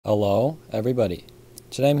Hello, everybody.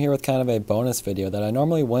 Today I'm here with kind of a bonus video that I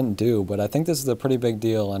normally wouldn't do, but I think this is a pretty big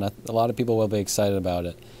deal and a lot of people will be excited about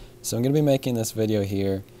it. So I'm going to be making this video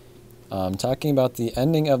here talking about the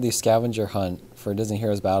ending of the Scavenger hunt for Disney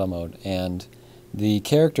Heroes Battle Mode and the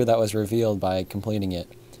character that was revealed by completing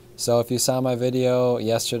it. So if you saw my video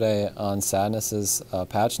yesterday on Sadness's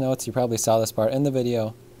patch notes, you probably saw this part in the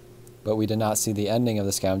video, but we did not see the ending of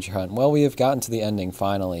the Scavenger hunt. Well, we have gotten to the ending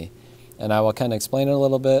finally, and I will kind of explain it a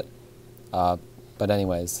little bit. But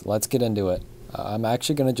anyways, let's get into it. I'm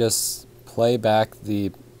actually going to just play back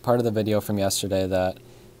the part of the video from yesterday that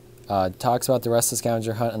talks about the rest of the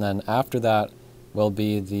Scavenger hunt, and then after that will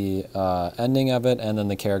be the ending of it and then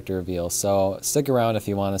the character reveal. So stick around if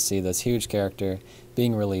you want to see this huge character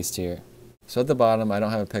being released here. So at the bottom, I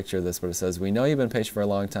don't have a picture of this, but it says, "We know you've been patient for a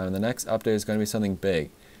long time, and the next update is going to be something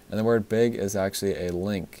big." And the word big is actually a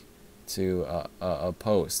link to a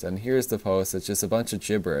post. And here's the post. It's just a bunch of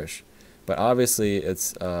gibberish. But obviously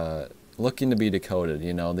it's looking to be decoded.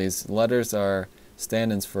 You know, these letters are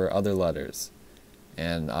stand-ins for other letters.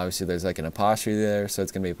 And obviously there's like an apostrophe there, so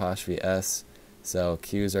it's going to be apostrophe S. So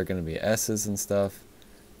Q's are going to be S's and stuff.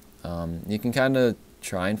 You can kind of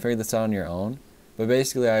try and figure this out on your own. But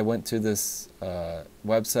basically I went to this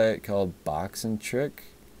website called Box and Trick,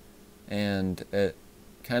 and it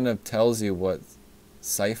kind of tells you what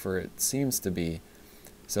cipher it seems to be.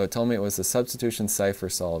 So it told me it was a substitution cipher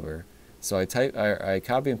solver. So I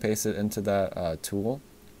copy and paste it into that tool,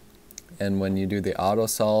 and when you do the auto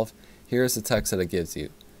solve, here's the text that it gives you.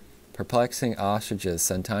 "Perplexing ostriches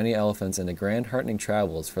send tiny elephants into grand heartening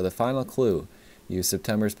travels. For the final clue, use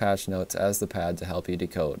September's patch notes as the pad to help you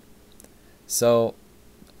decode." So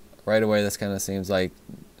right away this kind of seems like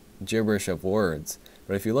gibberish of words,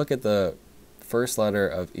 but if you look at the first letter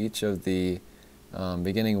of each of the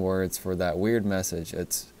beginning words for that weird message,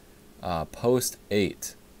 it's post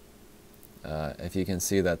 8. If you can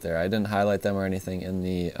see that there. I didn't highlight them or anything in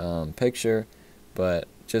the picture, but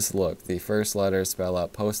just look. The first letters spell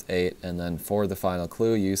out post 8, and then for the final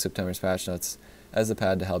clue, use September's patch notes as a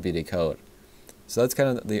pad to help you decode. So that's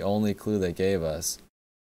kind of the only clue they gave us.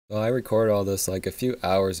 So I recorded all this like a few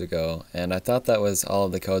hours ago, and I thought that was all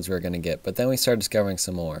of the codes we were going to get, but then we started discovering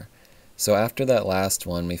some more. So after that last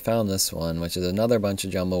one, we found this one, which is another bunch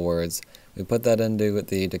of jumble words. We put that into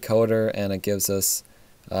the decoder, and it gives us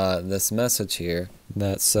this message here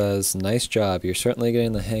that says, "Nice job, you're certainly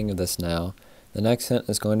getting the hang of this now. The next hint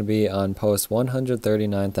is going to be on post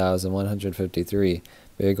 139,153,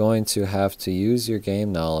 but you're going to have to use your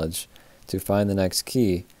game knowledge to find the next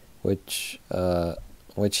key, which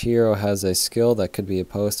hero has a skill that could be a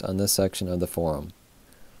post on this section of the forum."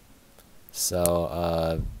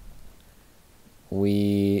 So,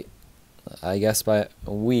 I guess by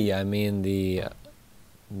we, I mean the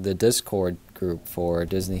Discord group for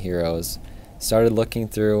Disney Heroes, started looking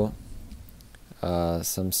through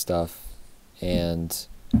some stuff, and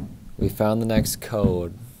we found the next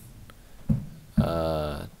code.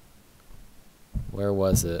 Where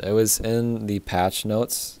was it? It was in the patch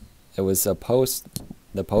notes. It was the post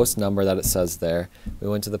number that it says there. We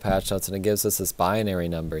went to the patch notes, and it gives us this binary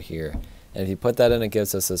number here. And if you put that in, it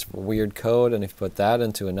gives us this weird code, and if you put that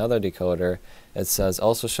into another decoder, it says,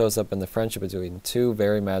 "Also shows up in the friendship between two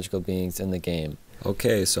very magical beings in the game."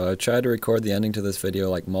 Okay, so I've tried to record the ending to this video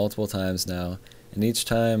like multiple times now, and each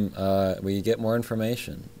time we get more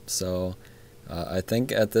information. So I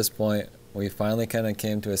think at this point we finally kind of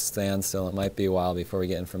came to a standstill. It might be a while before we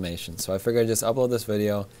get information. So I figured I'd just upload this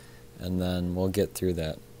video, and then we'll get through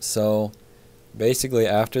that. So basically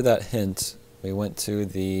after that hint, we went to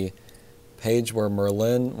the page where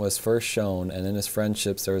Merlin was first shown, and in his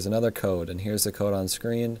friendships there was another code, and here's the code on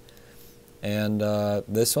screen. And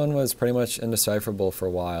this one was pretty much indecipherable for a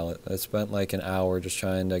while. It spent like an hour just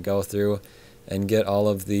trying to go through and get all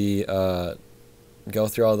of the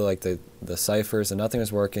the ciphers, and nothing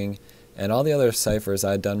was working. And all the other ciphers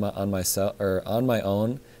I had done on my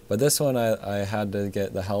own, but this one I had to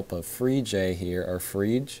get the help of FreeJ here, or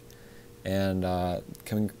Freege, and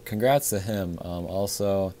congrats to him.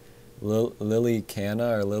 Also Lily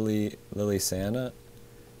Canna or Lily Santa,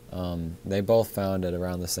 they both found it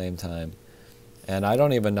around the same time, and I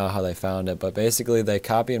don't even know how they found it, but basically they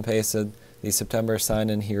copy and pasted the September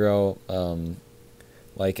sign-in hero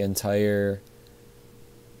like entire,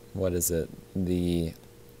 what is it, the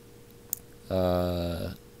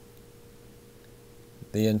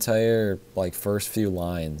entire like first few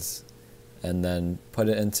lines, and then put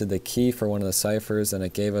it into the key for one of the ciphers, and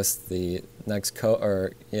it gave us the next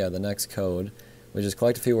code, which is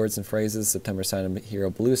collect a few words and phrases, September sign-in hero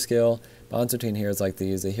blue skill, Bonds between heroes like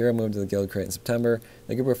these: a hero moved to the guild crate in September,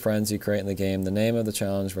 the group of friends you create in the game, the name of the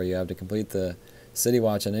challenge where you have to complete the city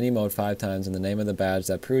watch in any mode 5 times, and the name of the badge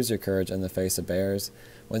that proves your courage in the face of bears.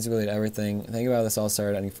 Once you complete everything, think about how this all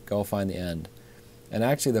started and go find the end. And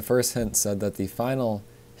actually the first hint said that the final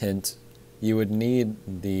hint, you would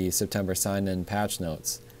need the September sign-in patch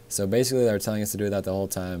notes. So basically they were telling us to do that the whole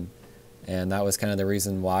time, and that was kind of the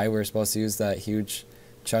reason why we were supposed to use that huge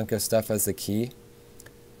chunk of stuff as the key.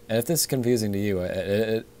 And if this is confusing to you,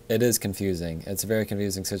 it is confusing. It's a very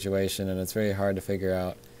confusing situation, and it's very hard to figure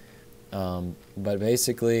out. But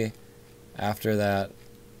basically, after that,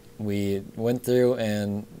 we went through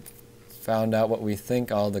and found out what we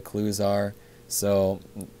think all the clues are. So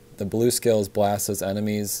the blue skills blast those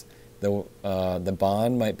enemies. The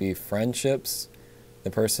bond might be friendships.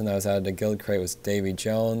 The person that was added to guild crate was Davy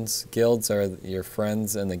Jones. Guilds are your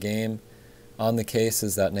friends in the game. On the case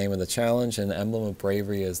is that name of the challenge, and the emblem of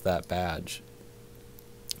bravery is that badge.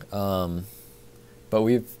 But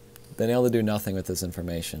we've been able to do nothing with this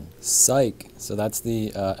information. Psych! So that's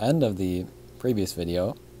the end of the previous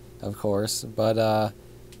video, of course. But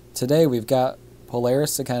today we've got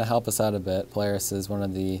Polaris to kind of help us out a bit. Polaris is one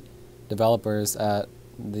of the developers at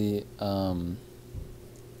the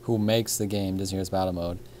who makes the game Disney Heroes Battle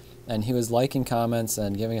Mode, and he was liking comments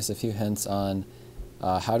and giving us a few hints on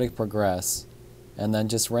how to progress. And then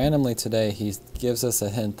just randomly today he gives us a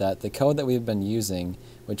hint that the code that we've been using,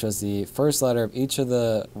 which was the first letter of each of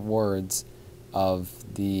the words of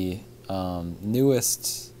the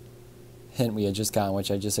newest hint we had just gotten,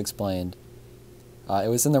 which I just explained, it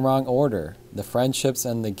was in the wrong order. The friendships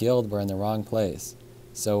and the guild were in the wrong place.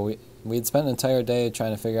 So we had spent an entire day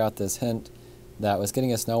trying to figure out this hint that was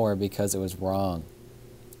getting us nowhere because it was wrong.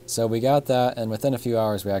 So we got that, and within a few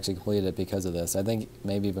hours we actually completed it because of this. I think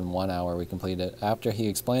maybe even 1 hour we completed it after he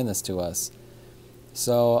explained this to us.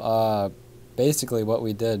 So basically what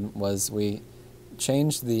we did was we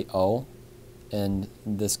changed the O in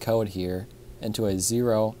this code here into a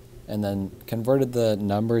 0, and then converted the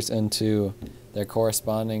numbers into their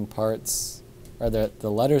corresponding parts, or the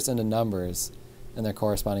letters into numbers in their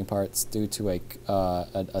corresponding parts due to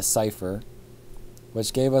a cipher,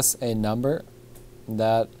 which gave us a number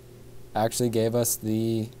that actually gave us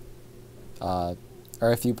the, or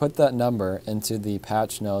if you put that number into the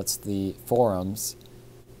patch notes, the forums,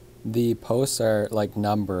 the posts are like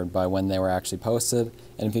numbered by when they were actually posted,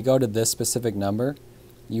 and if you go to this specific number,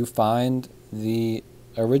 you find the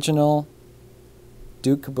original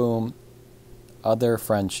Duke Kaboom other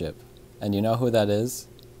friendship, and you know who that is?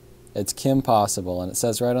 It's Kim Possible, and it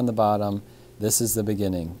says right on the bottom, this is the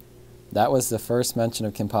beginning. That was the first mention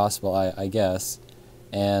of Kim Possible, I guess.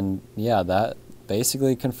 And yeah, that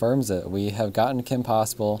basically confirms it. We have gotten Kim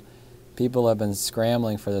Possible. People have been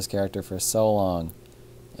scrambling for this character for so long.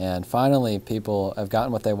 And finally, people have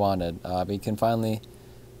gotten what they wanted. We can finally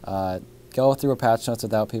go through a patch notes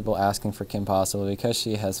without people asking for Kim Possible, because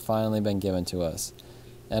she has finally been given to us.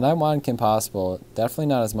 And I wanted Kim Possible, definitely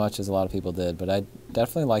not as much as a lot of people did, but I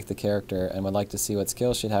definitely like the character and would like to see what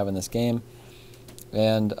skills she'd have in this game.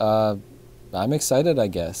 And I'm excited, I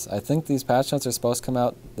guess. I think these patch notes are supposed to come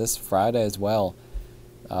out this Friday as well.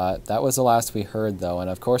 That was the last we heard, though, and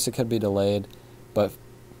of course it could be delayed, but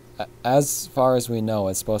as far as we know,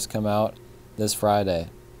 it's supposed to come out this Friday,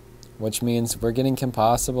 which means we're getting Kim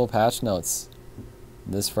Possible patch notes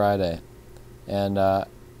this Friday. And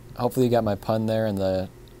hopefully you got my pun there, and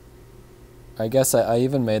I guess I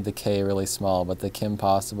even made the K really small, but the Kim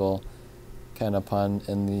Possible kind of pun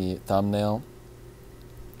in the thumbnail.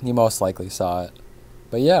 You most likely saw it.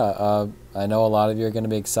 But yeah, I know a lot of you are going to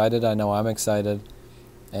be excited. I know I'm excited.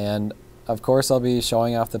 And of course I'll be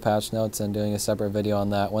showing off the patch notes and doing a separate video on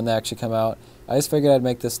that when they actually come out. I just figured I'd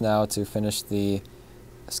make this now to finish the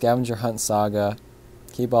Scavenger Hunt saga,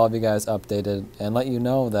 keep all of you guys updated, and let you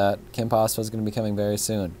know that Kim Possible is going to be coming very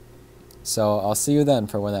soon. So I'll see you then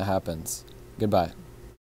for when that happens. Goodbye.